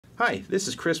Hi, this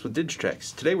is Chris with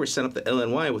Digitrax. Today we're setting up the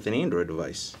LNWI with an Android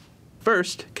device.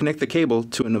 First, connect the cable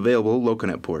to an available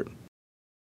LocoNet port.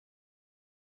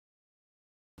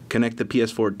 Connect the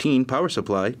PS14 power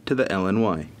supply to the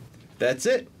LNWI. That's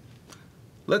it!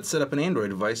 Let's set up an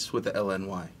Android device with the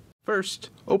LNWI.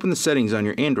 First, open the settings on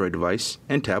your Android device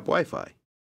and tap Wi-Fi.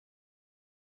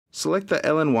 Select the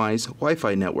LNWI's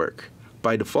Wi-Fi network.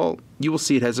 By default, you will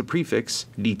see it has a prefix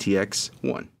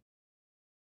DTX1.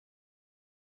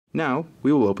 Now,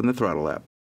 we will open the Throttle app.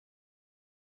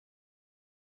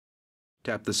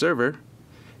 Tap the server.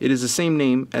 It is the same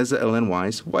name as the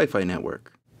LNWI's Wi-Fi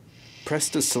network. Press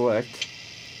to select,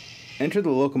 enter the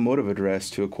locomotive address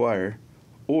to acquire,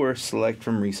 or select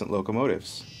from recent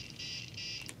locomotives.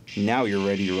 Now you're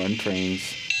ready to run trains.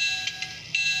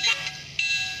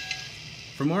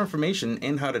 For more information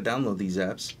and how to download these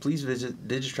apps, please visit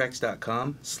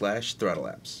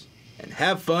digitrax.com/throttleapps. And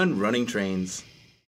have fun running trains!